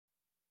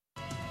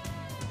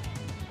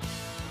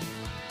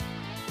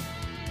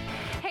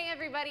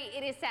everybody.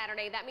 It is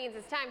Saturday. That means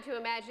it's time to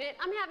imagine it.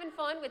 I'm having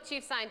fun with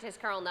Chief Scientist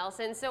Carl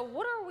Nelson. So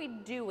what are we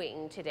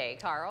doing today,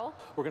 Carl?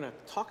 We're going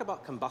to talk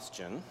about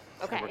combustion.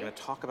 Okay. And we're going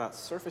to talk about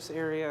surface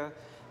area.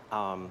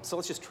 So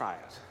let's just try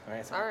it. All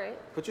right. So all right.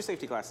 Put your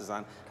safety glasses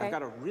on. Okay. I've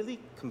got a really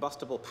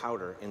combustible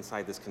powder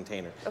inside this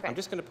container. Okay. I'm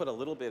just going to put a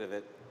little bit of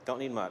it. Don't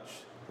need much.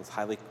 It's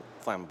highly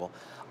flammable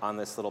on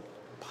this little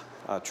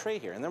tray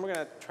here, and then we're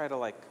going to try to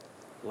light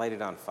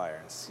it on fire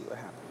and see what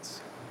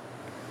happens.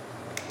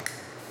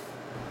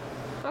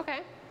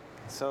 Okay.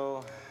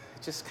 So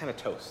it just kind of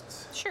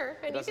toasts. Sure,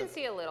 and you can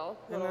see a little.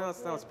 Now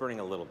it's burning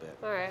a little bit.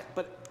 All right.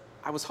 But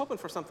I was hoping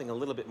for something a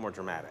little bit more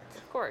dramatic.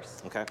 Of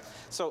course. Okay.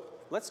 So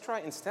let's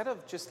try, instead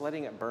of just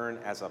letting it burn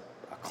as a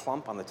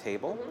clump on the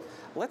table,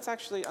 let's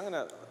actually, I'm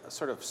going to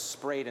sort of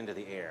spray it into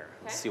the air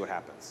and see what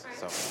happens.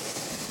 Right.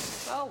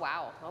 So. Oh,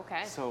 wow.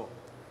 Okay. So,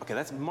 okay,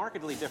 that's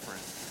markedly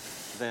different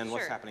than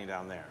what's Sure. happening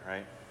down there,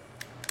 right?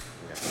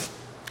 Okay.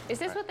 Is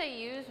this what they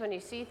use when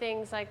you see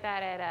things like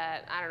that at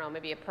a, I don't know,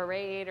 maybe a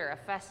parade or a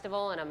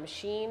festival and a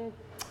machine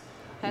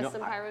has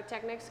some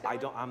pyrotechnics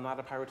going? I'm not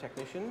a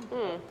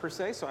pyrotechnician per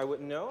se, so I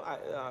wouldn't know.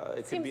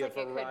 It could be a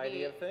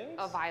variety of things.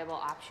 A viable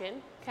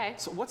option. Okay.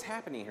 So what's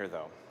happening here,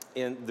 though?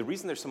 And the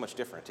reason there's so much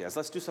different is,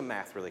 let's do some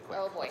math really quick.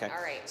 Oh boy, okay?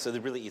 all right. So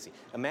they're really easy.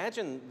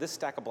 Imagine this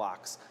stack of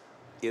blocks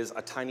is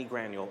a tiny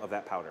granule of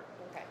that powder.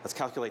 Okay. Let's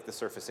calculate the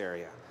surface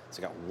area.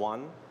 So we got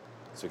 1,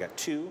 so we got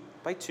 2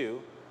 by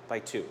 2 by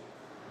 2,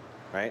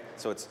 right?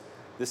 So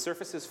this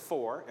surface is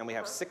 4, and we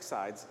have 6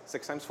 sides.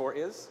 6 times 4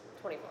 is?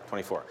 24.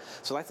 24.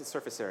 So that's the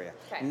surface area.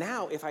 Okay.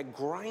 Now, if I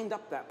grind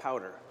up that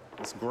powder,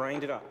 let's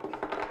grind it up.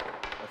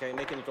 Okay,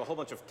 making it into a whole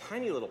bunch of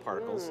tiny little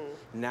particles.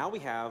 Now we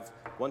have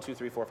 1, 2,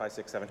 3, 4, 5,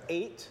 6, 7,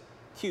 8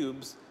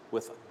 cubes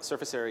with a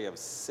surface area of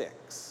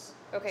 6.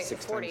 Okay, so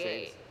 6 times 48.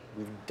 8.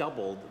 We've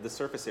doubled the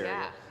surface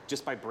area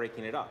just by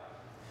breaking it up.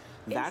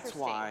 That's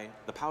why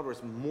the powder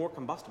is more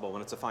combustible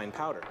when it's a fine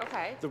powder.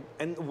 Okay.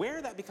 And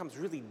where that becomes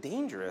really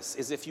dangerous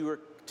is if you were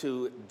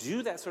to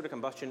do that sort of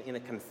combustion in a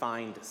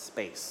confined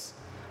space.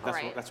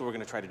 That's what we're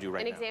going to try to do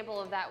right now. An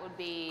example of that would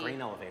be?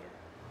 Grain elevator.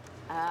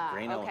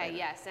 Grain elevator.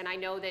 Yes. And I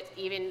know that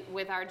even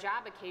with our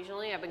job,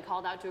 occasionally I've been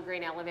called out to a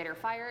grain elevator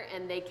fire,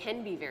 and they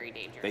can be very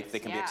dangerous. They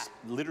can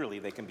be, literally,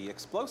 they can be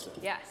explosive.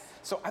 Yes.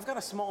 So I've got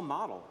a small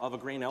model of a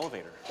grain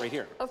elevator right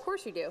here. Of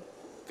course you do.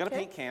 Got a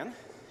paint can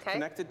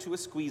connected to a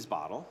squeeze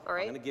bottle. All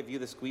right. I'm going to give you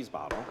the squeeze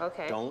bottle.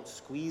 Okay. Don't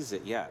squeeze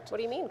it yet. What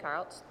do you mean,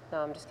 Carl?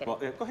 No, I'm just kidding. Well,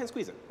 go ahead and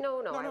squeeze it.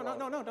 No.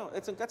 No.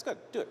 That's good.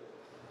 Do it.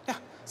 Yeah.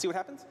 See what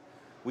happens?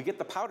 We get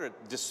the powder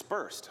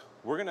dispersed.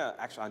 We're going to,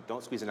 actually,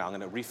 don't squeeze it now. I'm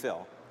going to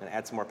refill and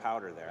add some more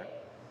powder there.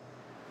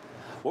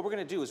 What we're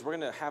going to do is we're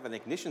going to have an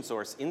ignition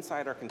source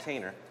inside our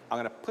container. I'm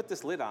going to put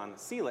this lid on,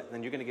 seal it, and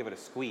then you're going to give it a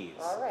squeeze.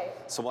 All right.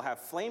 So we'll have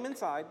flame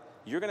inside.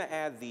 You're going to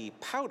add the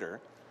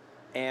powder,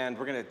 and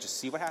we're going to just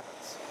see what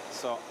happens.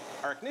 So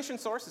our ignition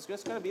source is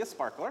just going to be a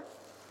sparkler.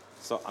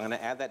 So I'm going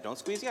to add that. Don't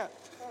squeeze yet.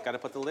 Got to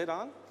put the lid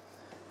on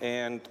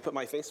and put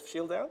my face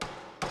shield down.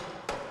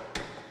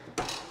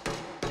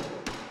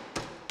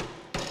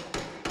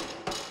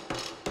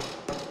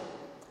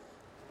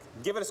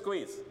 Give it a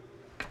squeeze.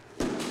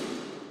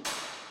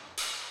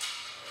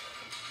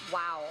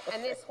 Wow.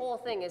 And this whole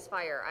thing is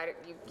fire.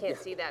 You can't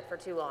see that for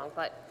too long,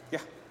 but.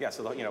 Yeah.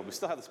 So we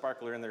still have the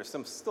sparkler in there.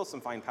 Still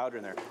some fine powder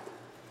in there. But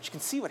you can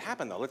see what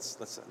happened though. Let's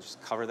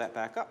just cover that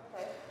back up.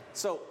 Okay.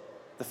 So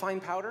the fine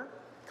powder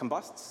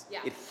combusts. Yeah.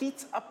 It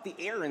heats up the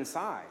air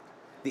inside.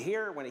 The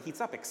air, when it heats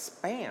up,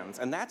 expands,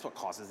 and that's what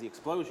causes the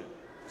explosion.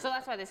 So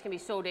that's why this can be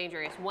so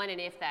dangerous when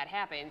and if that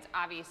happens.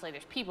 Obviously,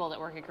 there's people that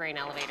work at grain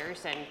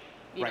elevators, and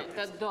you know,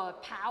 the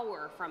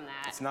power from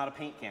that. It's not a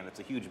paint can, it's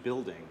a huge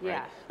building, right?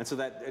 Yeah. And so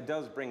that it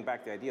does bring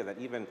back the idea that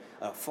even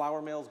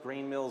flour mills,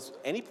 grain mills,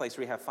 any place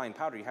where you have fine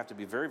powder, you have to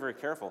be very, very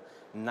careful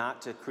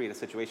not to create a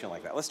situation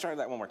like that. Let's try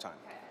that one more time.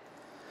 Okay.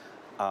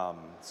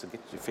 So get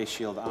your face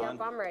shield on.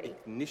 Yep, I'm ready.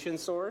 Ignition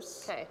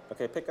source. Okay.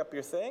 Okay, pick up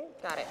your thing.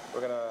 Got it.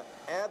 We're gonna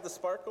add the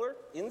sparkler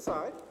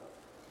inside.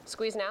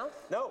 Squeeze now?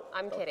 No.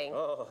 I'm kidding.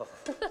 Oh.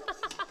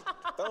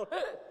 Don't.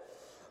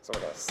 So we're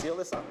gonna seal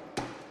this up.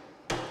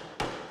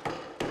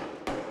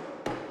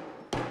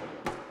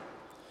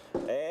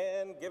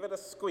 And give it a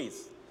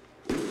squeeze.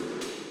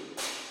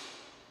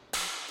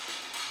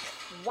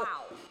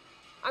 Wow.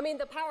 I mean,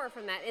 the power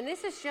from that, and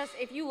this is just,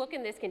 if you look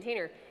in this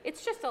container,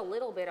 it's just a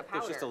little bit of powder.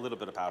 It's just a little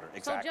bit of powder,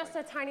 exactly. So just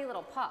a tiny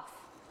little puff,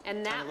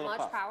 and that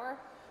much power?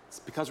 It's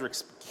because we're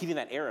heating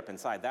that air up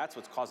inside. That's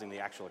what's causing the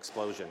actual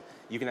explosion.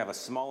 You can have a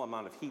small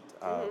amount of heat,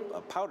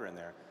 of powder in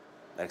there.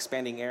 That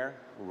expanding air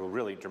will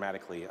really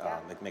dramatically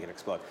make it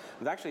explode.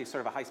 There's actually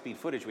sort of a high-speed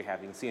footage we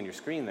have, you can see on your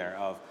screen there,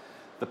 of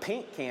the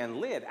paint can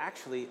lid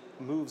actually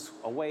moves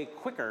away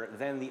quicker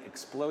than the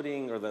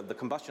exploding or the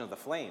combustion of the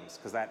flames,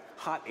 because that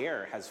hot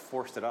air has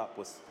forced it up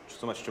with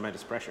so much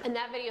tremendous pressure. And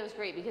that video is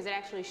great because it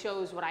actually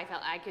shows what I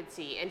felt I could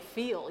see and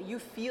feel. You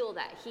feel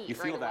that heat. You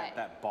feel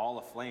that ball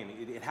of flame.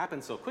 It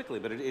happens so quickly,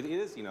 but it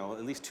is, you know,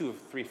 at least 2 or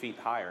 3 feet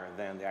higher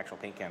than the actual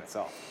paint can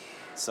itself.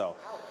 So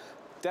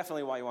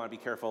definitely why you want to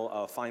be careful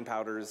of fine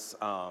powders.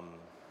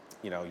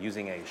 You know,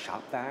 using a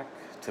shop vac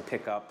to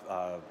pick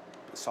up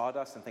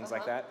sawdust and things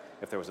like that.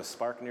 If there was a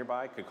spark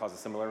nearby, it could cause a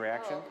similar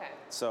reaction. Oh, okay.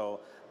 So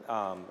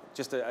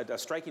just a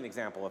striking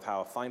example of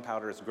how fine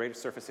powder's greater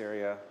surface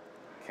area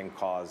can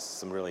cause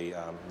some really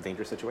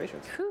dangerous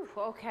situations. Whew,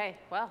 okay,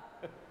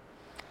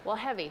 well,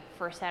 heavy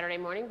for a Saturday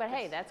morning, but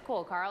hey, that's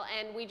cool, Carl.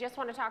 And we just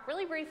want to talk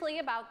really briefly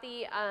about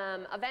the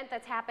event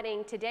that's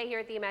happening today here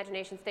at the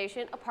Imagination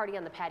Station, a party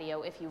on the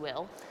patio, if you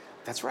will.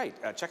 That's right.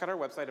 Check out our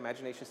website,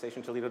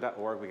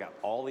 imaginationstationtoledo.org. We got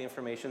all the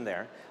information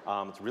there.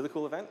 It's a really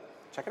cool event.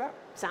 Check it out.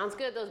 Sounds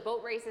good. Those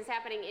boat races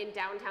happening in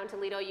downtown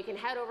Toledo. You can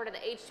head over to the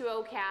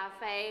H2O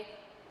Cafe.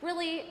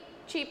 Really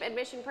cheap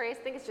admission price.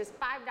 I think it's just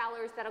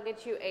 $5. That'll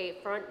get you a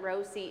front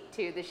row seat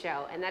to the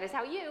show. And that is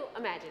how you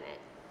imagine it.